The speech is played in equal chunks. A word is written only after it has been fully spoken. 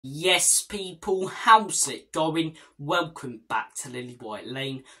Yes, people, how's it going? Welcome back to Lily White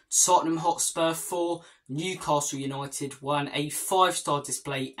Lane. Tottenham Hotspur 4, Newcastle United 1. A 5-star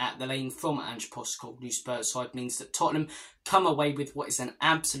display at the lane from Ange Postecoglou Spurs side means that Tottenham come away with what is an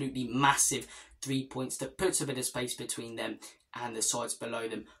absolutely massive 3 points that puts a bit of space between them and the sides below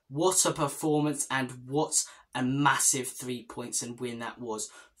them. What a performance, and what a massive 3 points and win that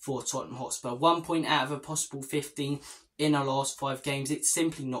was for Tottenham Hotspur. 1 point out of a possible 15 in our last 5 games. It's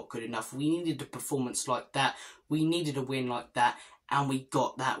simply not good enough. We needed a performance like that. We needed a win like that. And we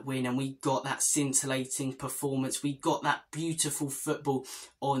got that win, and we got that scintillating performance. We got that beautiful football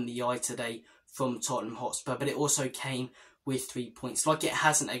on the eye today from Tottenham Hotspur. But it also came with 3 points, like it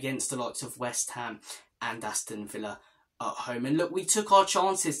hasn't against the likes of West Ham and Aston Villa at home. And look, we took our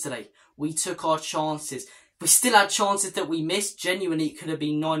chances today. We took our chances. We still had chances that we missed. Genuinely, it could have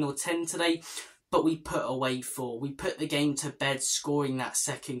been 9 or 10 today. But we put away 4. We put the game to bed, scoring that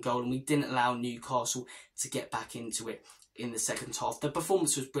second goal, and we didn't allow Newcastle to get back into it in the second half. The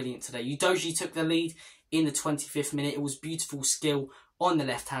performance was brilliant today. Udogie took the lead in the 25th minute. It was beautiful skill on the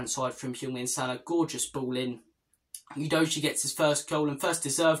left-hand side from Heung-min Son. A gorgeous ball in. Udogie gets his first goal and first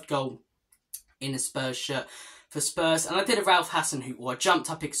deserved goal in a Spurs shirt for Spurs. And I did a Ralph Hasenhüttl where I jumped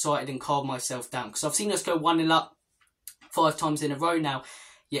up excited and calmed myself down, because I've seen us go 1-0 up 5 times in a row now,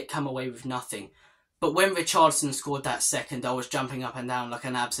 yet come away with nothing. But when Richarlison scored that second, I was jumping up and down like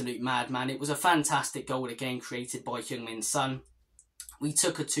an absolute madman. It was a fantastic goal again, created by Heung-min Son. We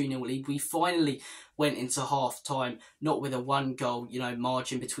took a 2-0 lead. We finally went into half-time, not with a 1-goal,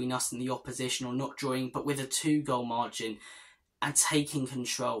 margin between us and the opposition, or not drawing, but with a 2-goal margin and taking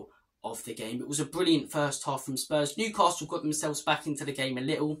control of the game. It was a brilliant first half from Spurs. Newcastle got themselves back into the game a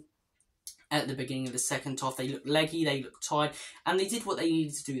little at the beginning of the second half. They looked leggy, they looked tired, and they did what they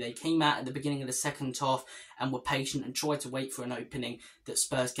needed to do. They came out at the beginning of the second half and were patient and tried to wait for an opening that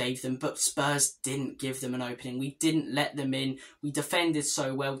Spurs gave them, but Spurs didn't give them an opening. We didn't let them in. We defended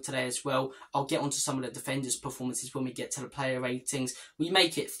so well today as well. I'll get onto some of the defenders' performances when we get to the player ratings. We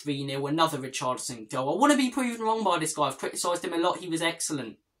make it 3-0, another Richarlison goal. I want to be proven wrong by this guy. I've criticised him a lot. He was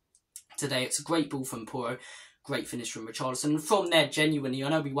excellent today. It's a great ball from Poro. Great finish from Richarlison. And from there, genuinely, I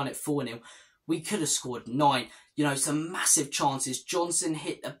know we won it 4-0. We could have scored 9. Some massive chances. Johnson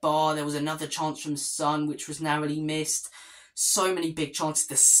hit the bar. There was another chance from Son, which was narrowly missed. So many big chances.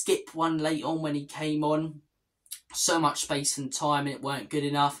 The skip one late on when he came on. So much space and time, and it weren't good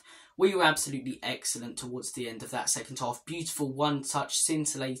enough. We were absolutely excellent towards the end of that second half. Beautiful one-touch,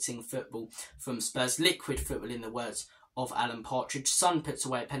 scintillating football from Spurs. Liquid football, in the words of Alan Partridge. Son puts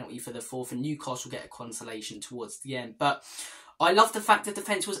away a penalty for the 4th, and Newcastle get a consolation towards the end. But I love the fact that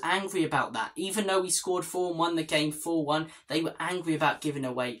defence was angry about that. Even though we scored 4 and won the game 4-1, they were angry about giving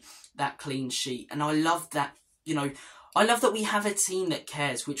away that clean sheet. And I love that, I love that we have a team that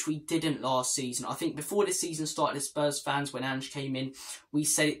cares, which we didn't last season. I think before this season started as Spurs fans, when Ange came in, we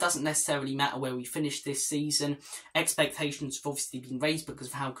said it doesn't necessarily matter where we finish this season. Expectations have obviously been raised because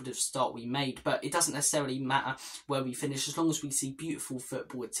of how good of a start we made, but it doesn't necessarily matter where we finish as long as we see beautiful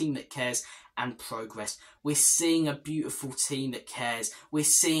football, a team that cares, and progress. We're seeing a beautiful team that cares. We're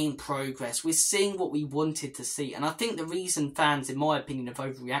seeing progress. We're seeing what we wanted to see. And I think the reason fans, in my opinion, have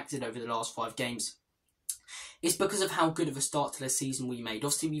overreacted over the last 5 games is because of how good of a start to the season we made.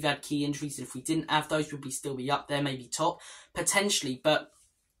 Obviously, we've had key injuries, and if we didn't have those, would we still be up there, maybe top? Potentially, but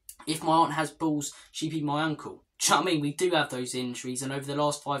if my aunt has balls, she'd be my uncle. Do you know what I mean? We do have those injuries, and over the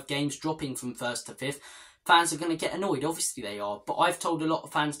last 5 games, dropping from 1st to 5th, fans are going to get annoyed. Obviously, they are. But I've told a lot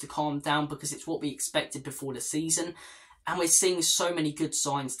of fans to calm down because it's what we expected before the season. And we're seeing so many good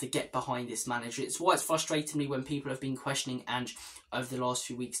signs to get behind this manager. It's why it's frustrating me when people have been questioning Ange over the last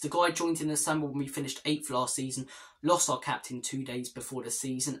few weeks. The guy joined in the summer when we finished 8th last season, lost our captain 2 days before the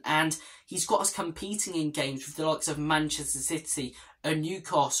season, and he's got us competing in games with the likes of Manchester City and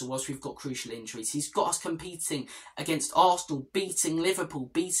Newcastle whilst we've got crucial injuries. He's got us competing against Arsenal, beating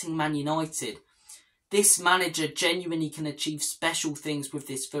Liverpool, beating Man United. This manager genuinely can achieve special things with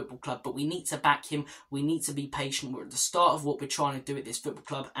this football club, but we need to back him. We need to be patient. We're at the start of what we're trying to do at this football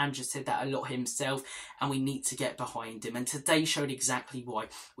club. Andrew said that a lot himself, and we need to get behind him. And today showed exactly why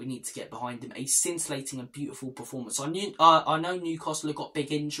we need to get behind him. A scintillating and beautiful performance. I know Newcastle have got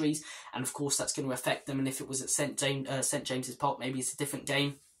big injuries, and of course that's going to affect them. And if it was at St James's Park, maybe it's a different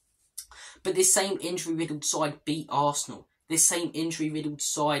game. But this same injury-riddled side beat Arsenal. This same injury-riddled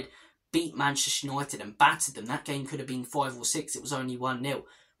side beat Manchester United and battered them. That game could have been 5 or 6. It was only 1-0.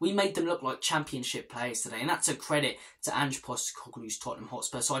 We made them look like championship players today, and that's a credit to Ange Postecoglou's Tottenham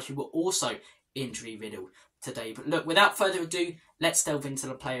Hotspur side, who were also injury-riddled today. But look, without further ado, let's delve into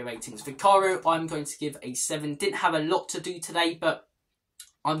the player ratings. Vicario, I'm going to give a 7. Didn't have a lot to do today, but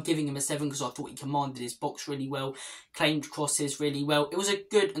I'm giving him a 7 because I thought he commanded his box really well, claimed crosses really well. It was a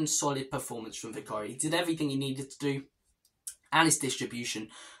good and solid performance from Vicario. He did everything he needed to do, and his distribution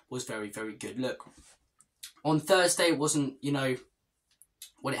was very, very good. Look, on Thursday it wasn't, you know,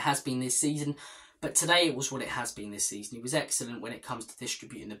 what it has been this season, but today it was what it has been this season. He was excellent when it comes to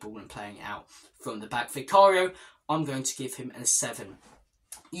distributing the ball and playing it out from the back. Vicario, I'm going to give him a 7.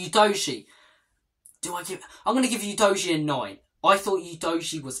 Udogie, I'm going to give Udogie a 9. I thought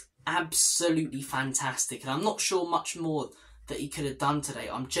Udogie was absolutely fantastic, and I'm not sure much more that he could have done today.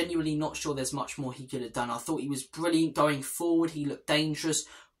 I'm genuinely not sure there's much more he could have done. I thought he was brilliant going forward. He looked dangerous,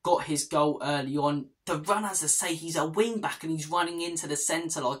 got his goal early on. The run, as I say, he's a wing-back and he's running into the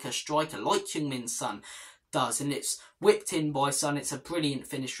centre like a striker, like Heung-min Son does. And it's whipped in by Son. It's a brilliant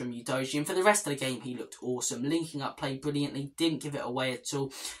finish from Udogie. And for the rest of the game, he looked awesome. Linking up play brilliantly, didn't give it away at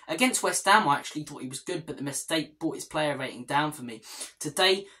all. Against West Ham, I actually thought he was good, but the mistake brought his player rating down for me.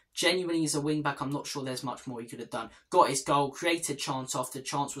 Today, genuinely as a wing-back, I'm not sure there's much more he could have done. Got his goal, created chance after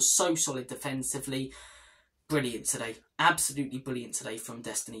chance, was so solid defensively. Brilliant today. Absolutely brilliant today from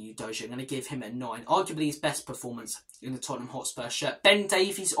Destiny Udogie. I'm going to give him a 9. Arguably his best performance in the Tottenham Hotspur shirt. Ben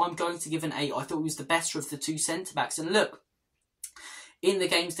Davies, I'm going to give an 8. I thought he was the better of the two centre-backs. And look, in the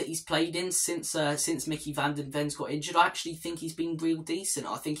games that he's played in since Mickey van den Ven's got injured, I actually think he's been real decent.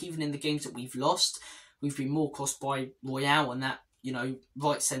 I think even in the games that we've lost, we've been more cost by Royale and that, you know,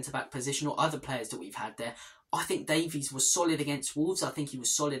 right centre-back position, or other players that we've had there. I think Davies was solid against Wolves. I think he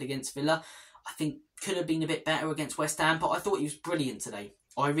was solid against Villa. I think could have been a bit better against West Ham, but I thought he was brilliant today.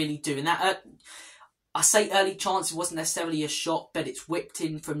 I really do. And that, I say early chance, it wasn't necessarily a shot, but it's whipped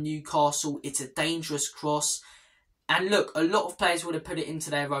in from Newcastle. It's a dangerous cross. And look, a lot of players would have put it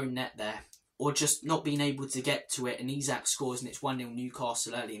into their own net there, or just not being able to get to it. And Isak scores and it's 1-0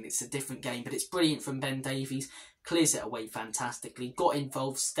 Newcastle early, and it's a different game. But it's brilliant from Ben Davies. Clears it away fantastically. Got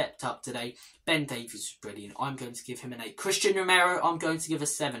involved, stepped up today. Ben Davies was brilliant. I'm going to give him an 8. Christian Romero, I'm going to give a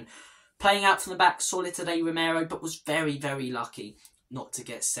 7. Playing out from the back, solid today, Romero, but was very, very lucky not to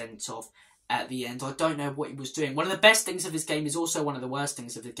get sent off at the end. I don't know what he was doing. One of the best things of his game is also one of the worst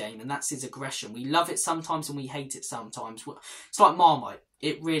things of the game, and that's his aggression. We love it sometimes and we hate it sometimes. It's like Marmite.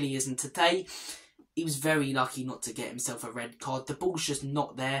 It really isn't. Today, he was very lucky not to get himself a red card. The ball's just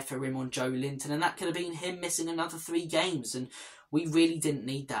not there for him on Joe Linton, and that could have been him missing another 3 games, and we really didn't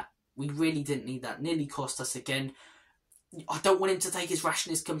need that. We really didn't need that. Nearly cost us again. I don't want him to take his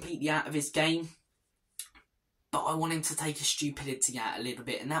rashness completely out of his game, but I want him to take his stupidity out a little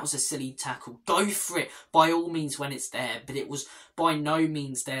bit, and that was a silly tackle. Go for it, by all means, when it's there, but it was by no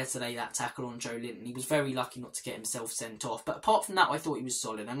means there today, that tackle on Joe Linton. He was very lucky not to get himself sent off, but apart from that, I thought he was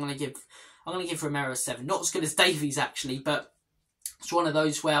solid. I'm going to give Romero a 7. Not as good as Davies, actually, but it's one of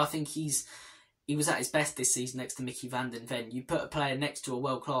those where I think he was at his best this season next to Mickey van den Ven. You put a player next to a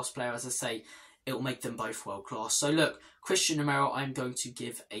world-class player, as I say, it will make them both world-class. So look, Christian Romero, I'm going to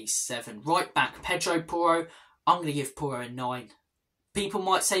give a 7. Right back, Pedro Porro, I'm going to give Porro a 9. People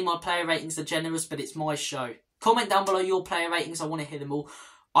might say my player ratings are generous, but it's my show. Comment down below your player ratings. I want to hear them all.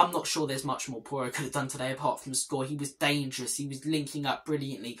 I'm not sure there's much more Porro could have done today apart from score. He was dangerous. He was linking up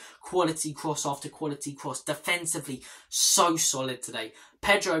brilliantly. Quality cross after quality cross. Defensively, so solid today.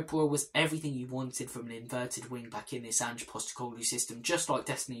 Pedro Porro was everything you wanted from an inverted wing-back in this Ange Postecoglou system, just like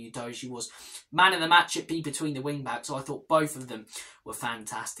Destiny Udogie was. Man of the match, it be between the wing-backs. So I thought both of them were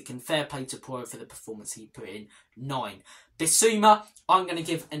fantastic. And fair play to Porro for the performance he put in. 9. Bissouma, I'm going to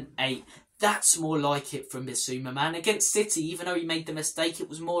give an 8. That's more like it from Bissouma, man. Against City, even though he made the mistake, it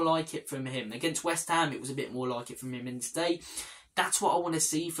was more like it from him. Against West Ham, it was a bit more like it from him. And today, that's what I want to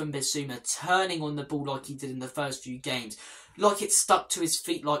see from Bissouma, turning on the ball like he did in the first few games. Like it stuck to his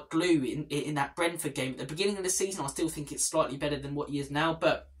feet like glue in that Brentford game. At the beginning of the season, I still think it's slightly better than what he is now,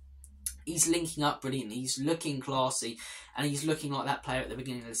 but he's linking up brilliantly. He's looking classy, and he's looking like that player at the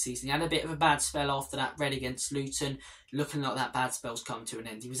beginning of the season. He had a bit of a bad spell after that red against Luton, looking like that bad spell's come to an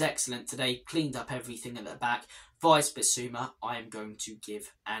end. He was excellent today, cleaned up everything at the back. Vice Bissouma, I am going to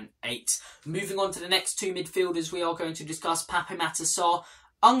give an 8. Moving on to the next 2 midfielders we are going to discuss, Pape Matar Sarr.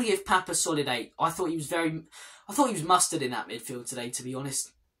 I'm going to give Pap a solid 8. I thought he was mustard in that midfield today, to be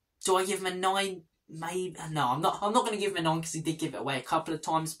honest. Do I give him a 9? Maybe. No, I'm not going to give him a 9 because he did give it away a couple of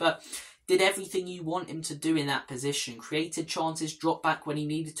times, but did everything you want him to do in that position. Created chances, dropped back when he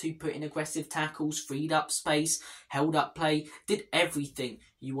needed to, put in aggressive tackles, freed up space, held up play. Did everything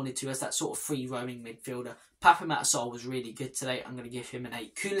you wanted to as that sort of free roaming midfielder. Pape Matar Sarr was really good today. I'm going to give him an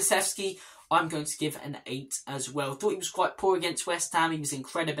 8. Kulusevski, I'm going to give an 8 as well. Thought he was quite poor against West Ham. He was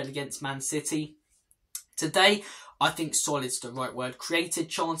incredible against Man City. Today, I think solid's the right word. Created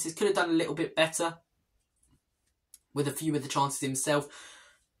chances, could have done a little bit better with a few of the chances himself.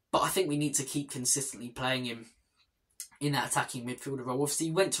 But I think we need to keep consistently playing him in that attacking midfielder role. Obviously,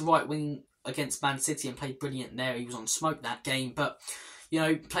 he went to right wing against Man City and played brilliant there. He was on smoke that game, but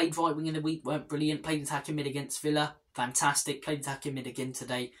played right wing in the week, weren't brilliant. Played attacking mid against Villa, fantastic. Played attacking mid again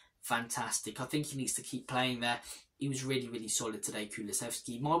today, fantastic. I think he needs to keep playing there. He was really, really solid today,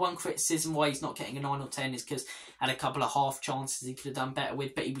 Kulusevski. My one criticism why he's not getting a 9 or 10 is because had a couple of half chances he could have done better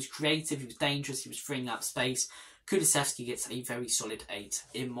with, but he was creative, he was dangerous, he was freeing up space. Kulusevski gets a very solid 8,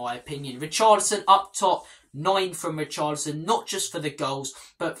 in my opinion. Richarlison up top, 9 from Richarlison, not just for the goals,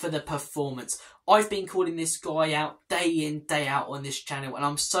 but for the performance. I've been calling this guy out day in, day out on this channel, and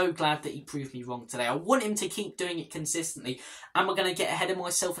I'm so glad that he proved me wrong today. I want him to keep doing it consistently. Am I going to get ahead of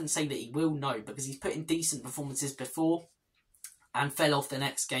myself and say that he will? No, because he's put in decent performances before and fell off the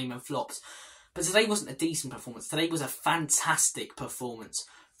next game and flopped. But today wasn't a decent performance. Today was a fantastic performance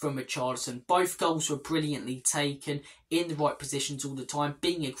from Richarlison. Both goals were brilliantly taken, in the right positions all the time,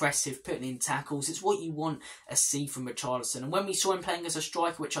 being aggressive, putting in tackles. It's what you want to see from Richarlison. And when we saw him playing as a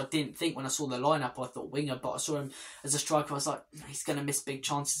striker, which I didn't think when I saw the lineup, I thought winger, but I saw him as a striker, I was like, he's going to miss big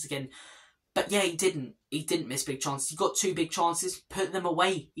chances again. But yeah, he didn't. He didn't miss big chances. He got 2 big chances, put them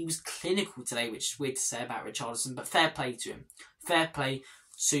away. He was clinical today, which is weird to say about Richarlison, but fair play to him. Fair play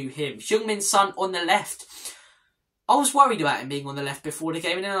to him. Heung-min Son on the left. I was worried about him being on the left before the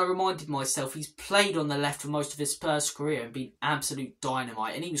game, and then I reminded myself he's played on the left for most of his Spurs career and been absolute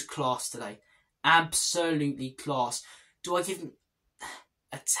dynamite, and he was class today. Absolutely class. Do I give him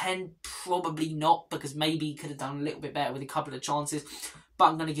a 10? Probably not, because maybe he could have done a little bit better with a couple of chances, but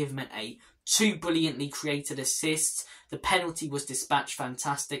I'm going to give him an 8. 2 brilliantly created assists. The penalty was dispatched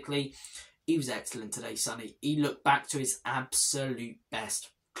fantastically. He was excellent today, Sonny. He looked back to his absolute best.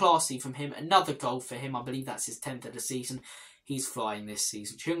 Classy from him. Another goal for him. I believe that's his 10th of the season. He's flying this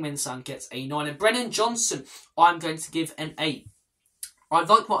season. Heung-min Son gets a 9. And Brennan Johnson, I'm going to give an 8. I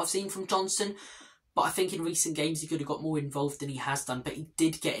like what I've seen from Johnson, but I think in recent games he could have got more involved than he has done. But he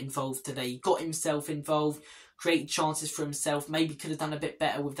did get involved today. He got himself involved, created chances for himself. Maybe could have done a bit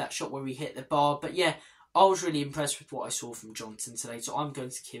better with that shot where he hit the bar. But yeah, I was really impressed with what I saw from Johnson today, so I'm going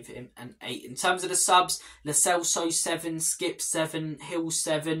to give him an 8. In terms of the subs, Lo Celso 7, Skip 7, Hill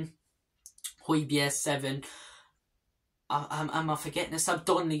 7, Højbjerg 7. Am I forgetting a sub?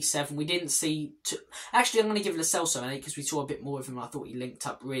 Donnelly 7. We didn't see... Actually, I'm going to give Lo Celso an 8 because we saw a bit more of him. I thought he linked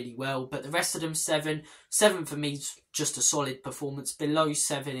up really well. But the rest of them 7. 7 for me is just a solid performance. Below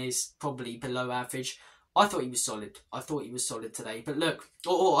 7 is probably below average. I thought he was solid. I thought he was solid today. But look,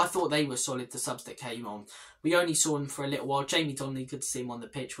 I thought they were solid, the subs that came on. We only saw him for a little while. Jamie Donnelly, good to see him on the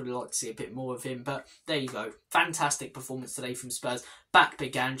pitch. Would have liked to see a bit more of him. But there you go. Fantastic performance today from Spurs. Back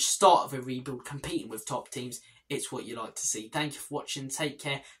big Ange. Start of a rebuild. Competing with top teams. It's what you like to see. Thank you for watching. Take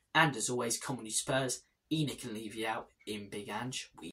care. And as always, come on you Spurs. Enoch can leave you out in Big Ange.